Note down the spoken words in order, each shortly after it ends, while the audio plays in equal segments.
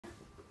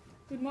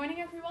Good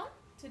morning, everyone.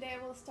 Today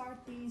I will start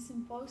the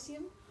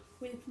symposium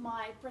with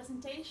my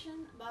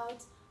presentation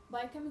about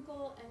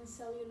biochemical and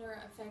cellular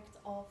effect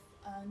of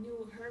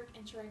new hERG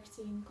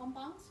interacting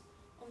compounds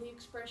on the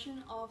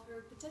expression of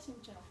hERG potassium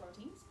channel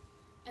proteins,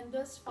 and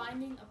thus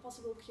finding a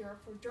possible cure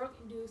for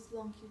drug-induced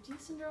long QT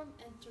syndrome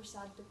and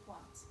Torsades de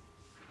Pointes.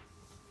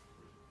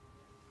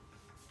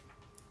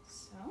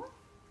 So,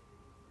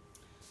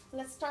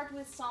 let's start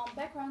with some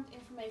background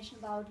information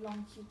about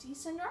long QT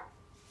syndrome.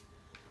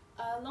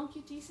 Long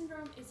QT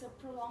syndrome is a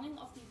prolonging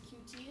of the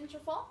QT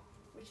interval,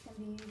 which can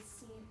be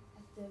seen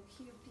at the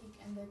Q peak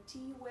and the T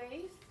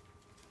wave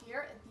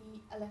here at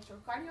the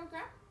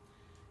electrocardiogram.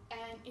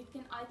 And it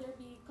can either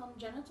be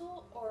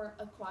congenital or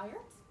acquired.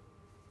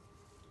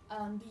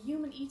 The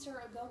human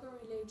eater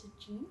agogo-related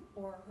gene,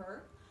 or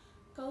hERG,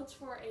 codes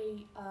for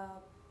a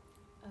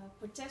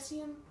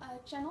potassium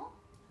channel,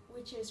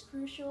 which is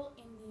crucial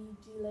in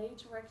the delay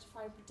to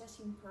rectify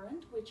potassium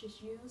current, which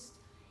is used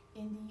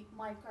in the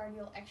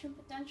myocardial action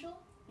potential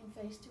in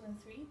phase 2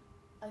 and 3,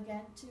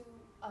 again to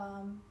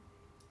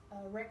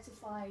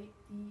rectify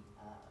the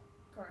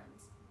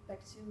current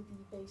back to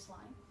the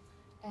baseline.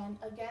 And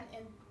again,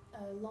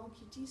 in long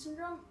QT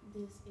syndrome,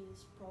 this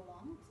is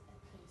prolonged at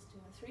phase 2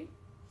 and 3.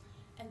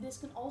 And this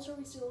can also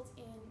result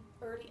in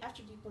early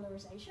after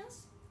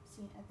depolarizations,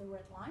 seen at the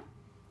red line,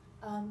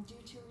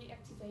 due to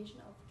reactivation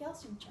of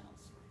calcium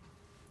channels.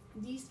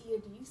 These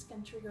EADs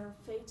can trigger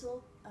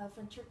fatal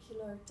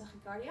ventricular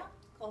tachycardia,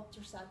 called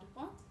Torsades de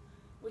Pointes,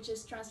 which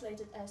is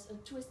translated as a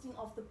twisting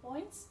of the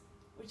points,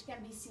 which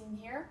can be seen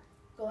here,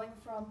 going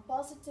from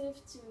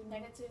positive to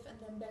negative and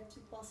then back to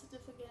positive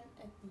again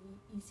at the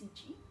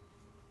ECG.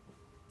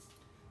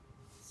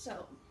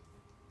 So,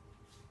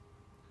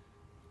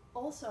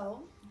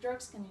 also,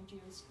 drugs can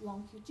induce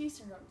long QT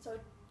syndrome. So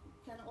it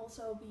can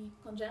also be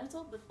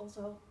congenital, but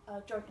also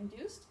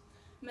drug-induced.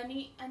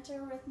 Many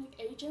antiarrhythmic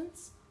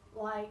agents,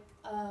 like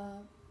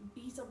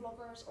beta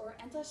blockers or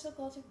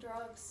antipsychotic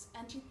drugs,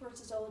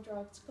 anticortisol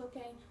drugs,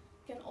 cocaine,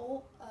 can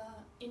all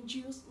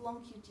induce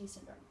long QT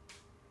syndrome.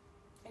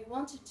 A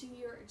 1 to 2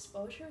 year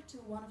exposure to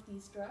one of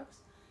these drugs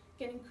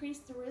can increase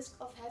the risk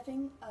of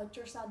having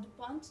Torsades de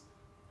Pointes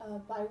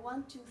by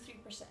 1 to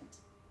 3%.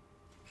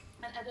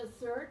 And at a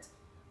third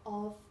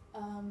of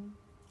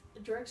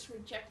drugs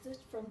rejected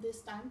from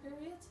this time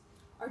period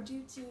are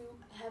due to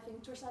having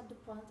Torsades de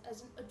Pointes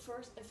as an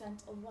adverse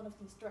event of one of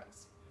these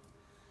drugs.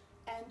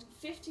 And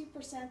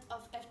 50%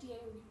 of FDA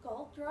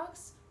recalled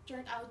drugs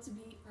turned out to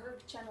be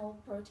hERG channel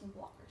protein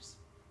blockers.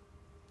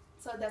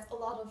 So that's a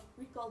lot of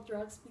recalled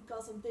drugs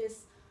because of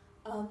this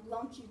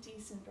long QT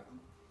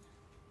syndrome.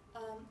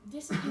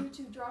 This is due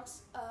to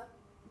drugs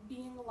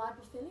being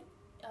lipophilic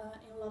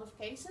in a lot of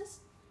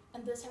cases,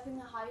 and thus having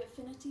a high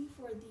affinity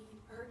for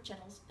the hERG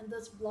channels, and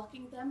thus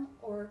blocking them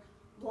or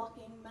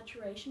blocking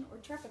maturation or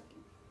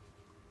trafficking.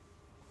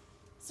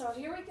 So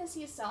here we can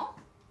see a cell.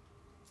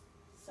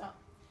 So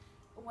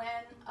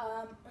when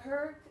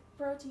hERG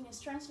protein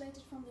is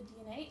translated from the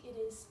DNA, it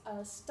is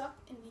stuck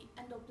in the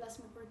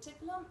endoplasmic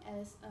reticulum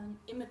as an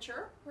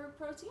immature hERG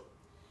protein.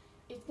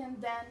 It can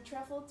then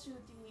travel to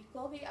the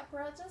Golgi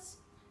apparatus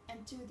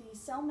and to the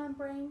cell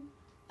membrane,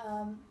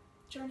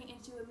 turning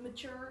into a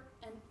mature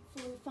and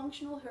fully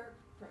functional hERG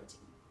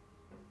protein.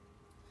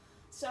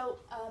 So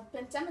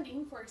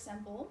pentamidine, for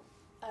example,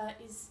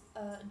 is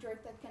a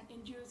drug that can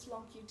induce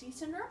long QT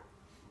syndrome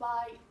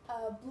by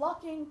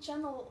blocking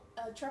channel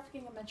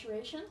trafficking and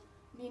maturation,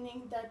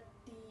 meaning that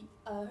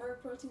the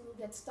hERG protein will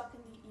get stuck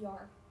in the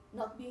ER,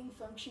 not being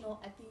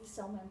functional at the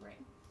cell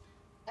membrane.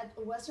 At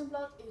Western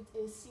blot, it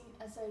is seen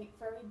as a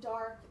very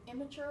dark,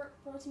 immature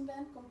protein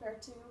band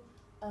compared to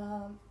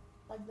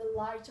like the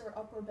lighter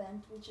upper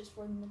band, which is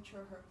for the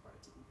mature hERG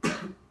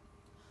protein.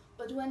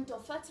 But when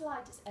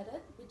dofetilide is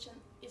added, which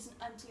is an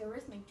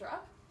antiarrhythmic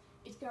drug,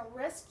 it can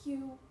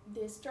rescue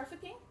this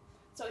trafficking.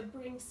 So it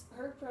brings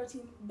hERG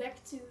protein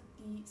back to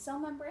the cell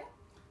membrane,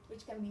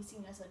 which can be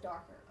seen as a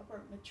darker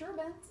upper mature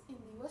band in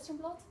the Western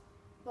blot.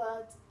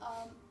 But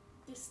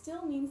this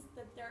still means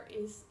that there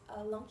is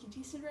long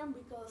QT syndrome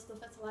because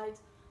dofetilide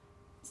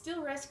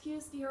still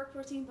rescues the hERG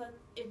protein, but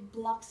it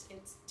blocks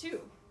it too.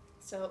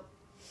 So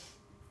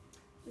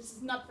this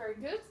is not very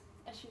good,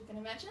 as you can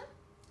imagine.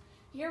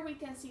 Here we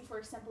can see, for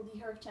example, the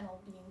hERG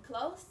channel being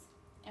closed,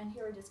 and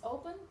here it is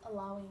open,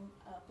 allowing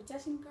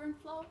potassium current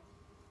flow.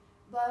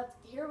 But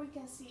here we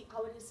can see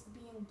how it is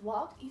being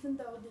blocked. Even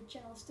though the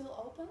channel is still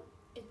open,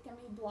 it can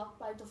be blocked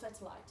by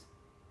dofetilide,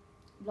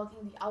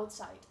 blocking the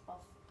outside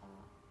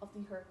of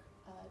the hERG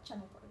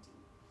channel protein.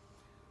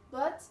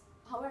 But,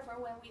 however,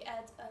 when we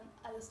add an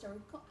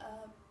allosteric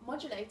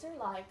modulator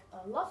like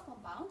a love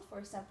compound, for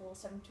example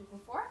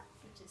 7244,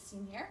 which is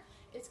seen here,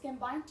 it can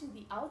bind to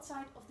the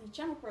outside of the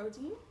channel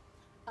protein,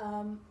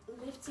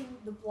 lifting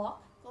the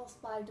block caused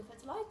by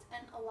dofetilide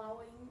and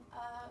allowing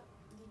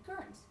the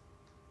current.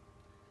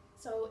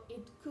 So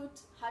it could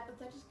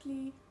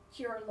hypothetically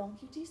cure long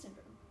QT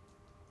syndrome.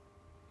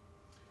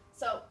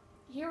 So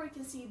here we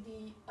can see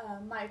the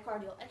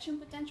myocardial action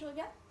potential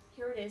again.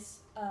 Here it is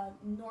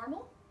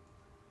normal.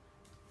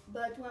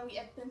 But when we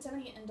add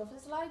pentamidine and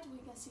dofetilide, we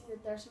can see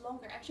that there's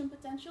longer action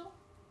potential,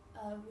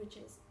 which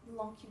is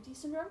long QT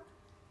syndrome,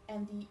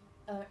 and the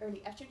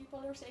early after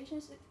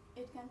depolarizations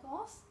it can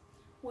cause.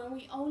 When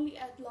we only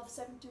add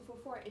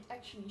LOV7244, it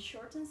actually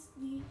shortens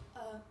the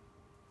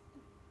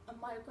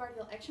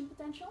myocardial action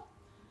potential.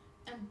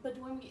 But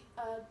when we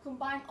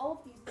combine all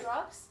of these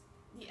drugs,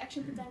 the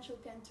action potential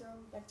can turn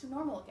back to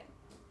normal again.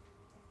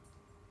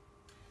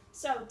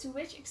 So, to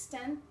which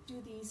extent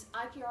do these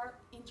IPR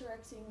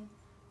interacting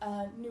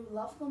new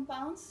LOV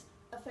compounds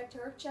affect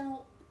hERG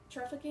channel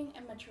trafficking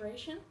and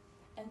maturation,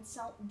 and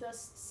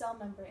thus cell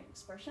membrane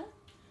expression?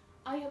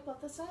 I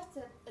hypothesized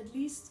that at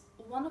least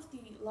one of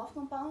the LOV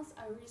compounds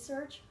I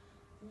researched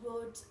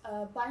would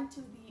bind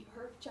to the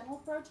hERG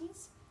channel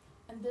proteins,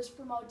 and thus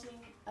promoting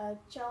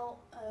channel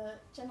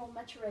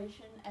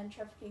maturation and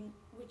trafficking,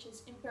 which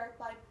is impaired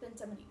by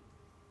pentamidine.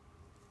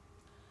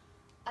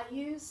 I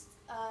used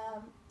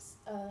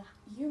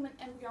human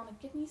embryonic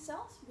kidney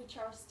cells, which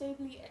are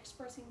stably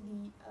expressing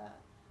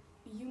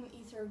the human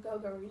ether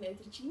GOGO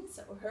related gene,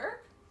 so hERG.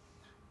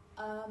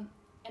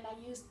 And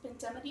I used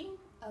pentamidine,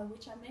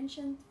 which I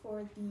mentioned,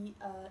 for the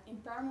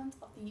impairment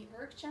of the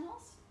hERG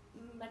channels,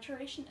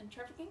 maturation and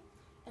trafficking,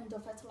 and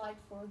dofetilide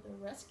for the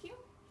rescue.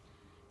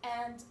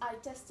 And I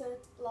tested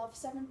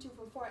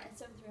LOV7244 and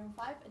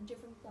 7315 at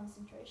different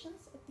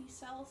concentrations at these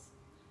cells.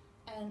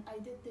 And I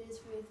did this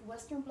with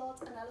Western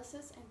blot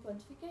analysis and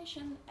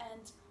quantification,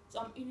 and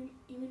some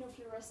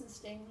immunofluorescence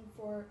staining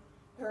for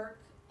hERG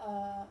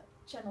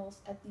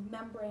channels at the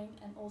membrane,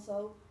 and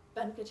also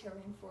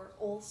Biochemical for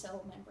all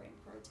cell membrane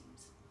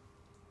proteins.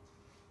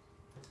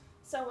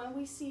 So when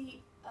we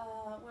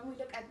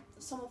look at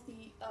some of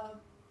the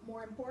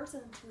more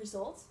important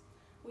results,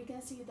 we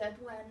can see that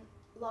when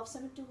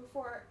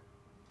LOV7244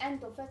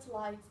 and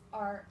dofetilide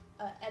are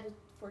added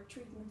for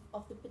treatment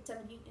of the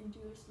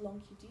pentamidine-induced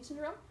long QT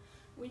syndrome,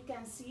 we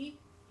can see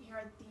here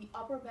at the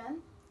upper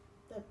band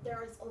that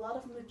there is a lot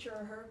of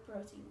mature hERG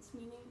proteins,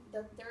 meaning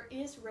that there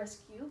is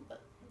rescue,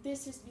 but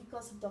this is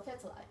because of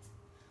dofetilide.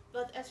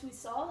 But as we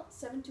saw,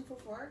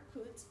 7244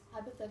 could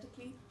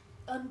hypothetically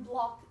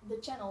unblock the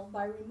channel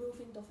by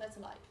removing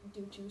dofetilide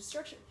due to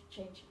structure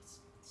changes.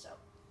 So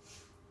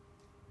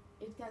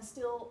it can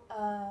still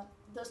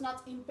does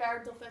not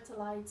impair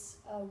dofetilide's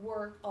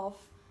work of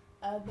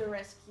the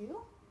rescue.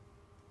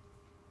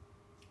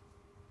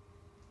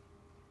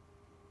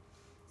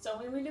 So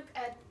when we look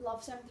at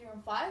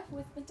LOV7315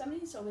 with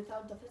pentamidine, so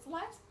without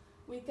dofetilide,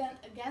 we can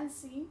again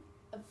see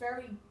a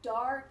very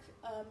dark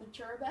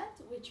mature band,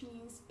 which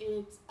means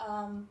it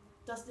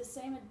does the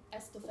same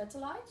as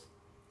dofetilide,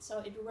 so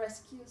it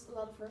rescues a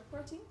lot of hERG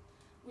protein.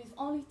 We've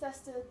only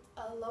tested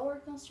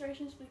lower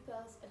concentrations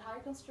because at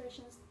higher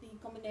concentrations the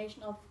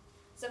combination of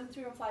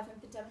 7315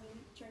 and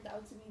pentamidine turned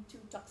out to be too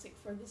toxic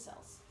for the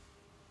cells.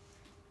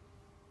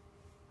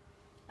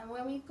 And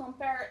when we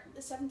compare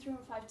the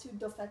 7315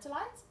 to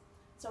dofetilide,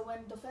 so when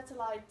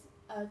dofetilide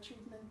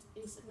treatment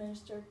is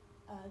administered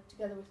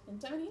together with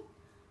pentamidine,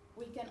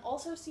 we can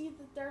also see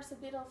that there's a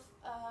bit of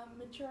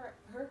mature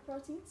hERG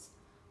proteins,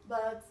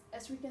 but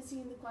as we can see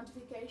in the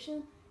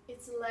quantification,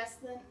 it's less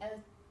than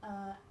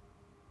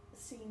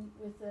seen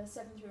with the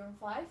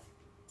 7315.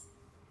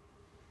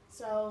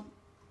 So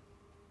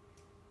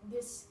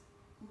this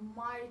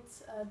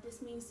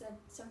means that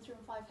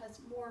 7315 has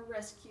more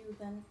rescue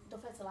than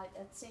dofetilide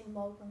at same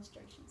low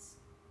concentrations.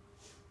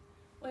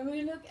 When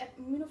we look at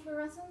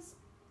immunofluorescence,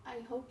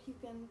 I hope you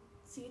can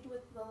see it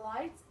with the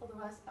light,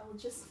 otherwise I will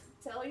just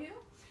tell you.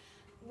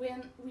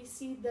 When we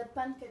see the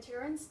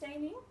pancaterin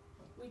staining,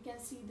 we can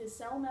see the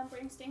cell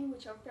membrane staining,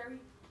 which are very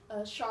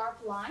sharp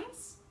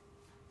lines.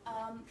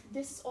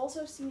 This is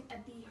also seen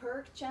at the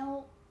hERG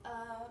channel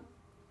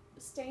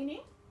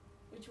staining,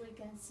 which we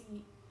can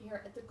see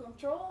here at the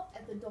control,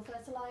 at the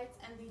dofetilide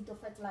and the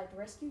dofetilide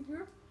rescue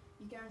group.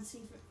 You can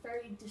see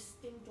very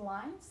distinct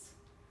lines,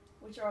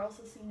 which are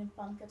also seen in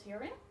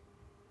pancaterin.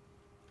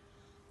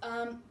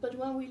 But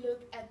when we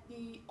look at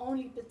the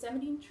only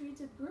pentamidine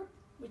treated group,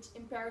 which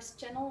impairs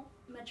channel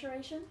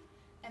maturation,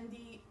 and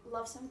the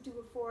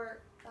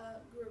LOV7244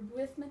 group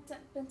with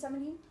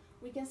pentamidine,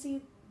 we can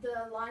see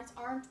the lines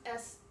aren't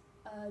as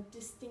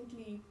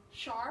distinctly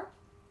sharp.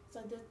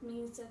 So that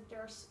means that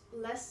there's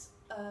less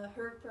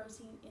hERG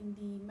protein in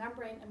the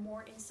membrane and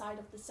more inside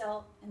of the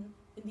cell and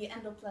in the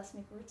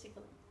endoplasmic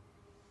reticulum.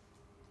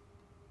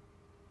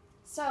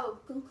 So,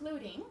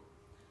 concluding,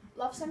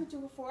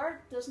 LOV7244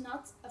 does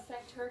not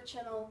affect hERG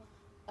channel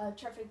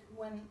traffic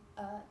when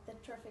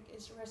that traffic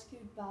is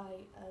rescued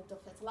by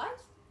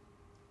dofetilide.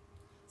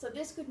 So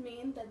this could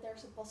mean that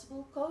there's a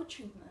possible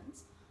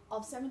co-treatment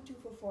of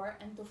 7244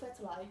 and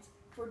dofetilide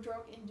for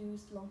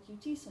drug-induced long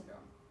QT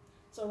syndrome.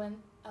 So when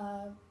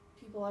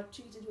people are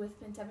treated with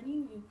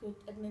pentamidine, you could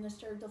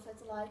administer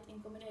dofetilide in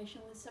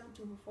combination with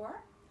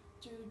 7244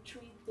 to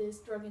treat this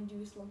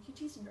drug-induced long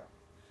QT syndrome.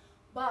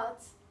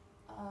 But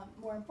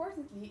more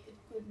importantly, it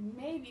could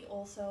maybe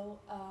also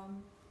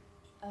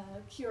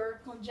cure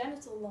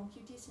congenital long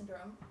QT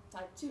syndrome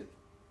type 2,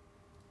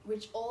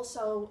 which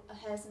also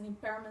has an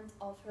impairment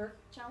of hERG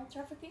channel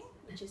trafficking,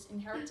 which is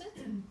inherited,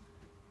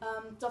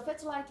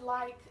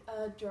 Dofetilide-like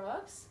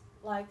drugs,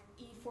 like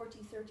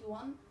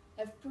E4031,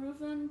 have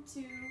proven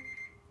to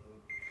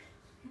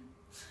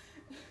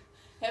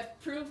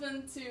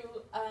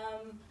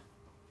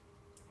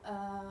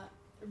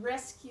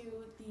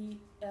rescue the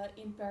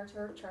impaired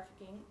hERG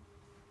trafficking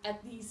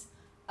at these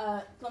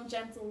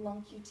congenital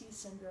long QT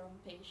syndrome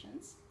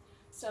patients.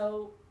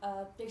 So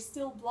they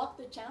still block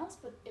the channels,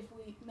 but if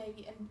we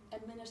maybe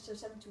administer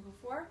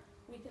 7244,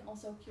 we can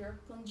also cure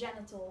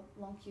congenital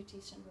long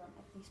QT syndrome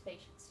at these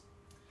patients.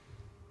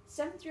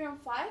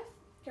 7315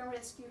 can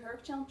rescue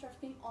hERG channel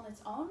trafficking on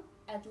its own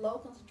at low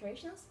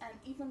concentrations and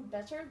even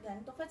better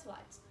than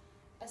dofetilide.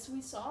 As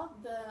we saw,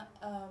 the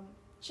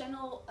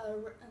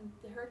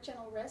hERG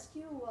channel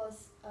rescue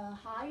was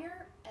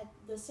higher at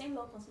the same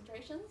low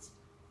concentrations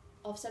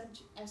of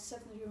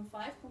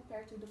 7315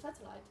 compared to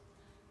dofetilide.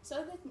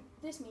 So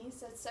this means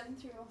that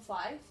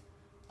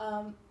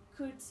 7315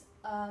 could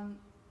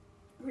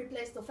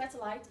replace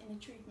dofetilide in a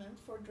treatment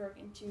for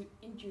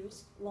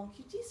drug-induced long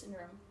QT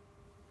syndrome.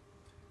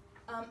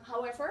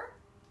 However,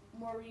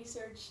 more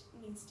research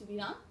needs to be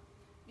done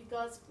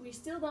because we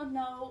still don't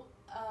know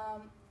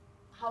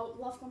how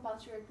love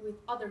compounds react with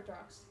other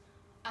drugs.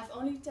 I've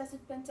only tested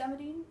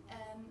pentamidine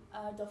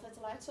and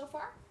dofetilide so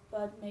far,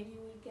 but maybe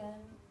we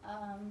can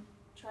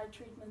try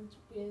treatment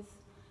with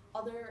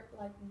other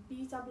like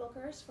beta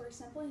blockers, for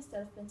example,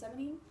 instead of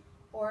pentamidine,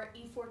 or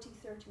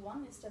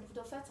E4031 instead of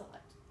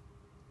dofetilide.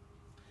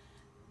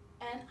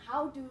 And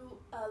how do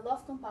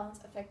love compounds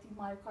affect the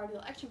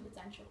myocardial action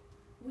potential?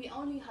 We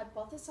only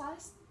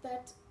hypothesized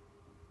that,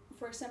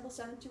 for example,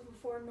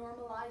 7244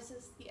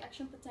 normalizes the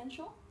action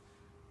potential,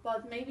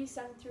 but maybe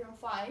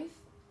 7315,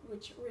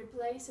 which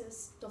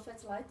replaces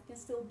dofetilide, can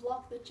still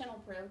block the channel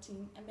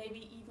protein and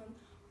maybe even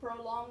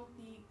prolong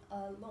the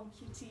long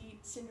QT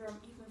syndrome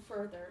even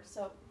further.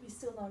 So we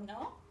still don't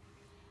know.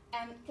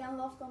 And can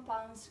love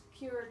compounds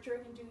cure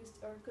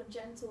drug-induced or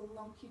congenital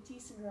long QT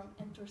syndrome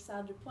and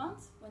Torsades de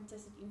Pointes when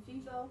tested in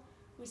vivo?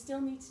 We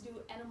still need to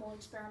do animal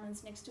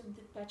experiments next to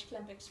the patch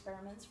clamp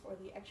experiments for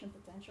the action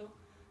potential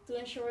to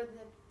ensure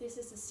that this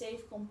is a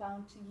safe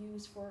compound to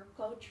use for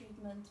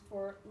co-treatment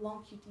for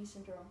long QT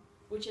syndrome,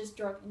 which is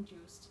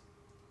drug-induced.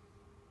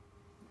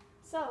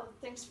 So,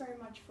 thanks very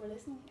much for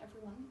listening,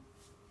 everyone.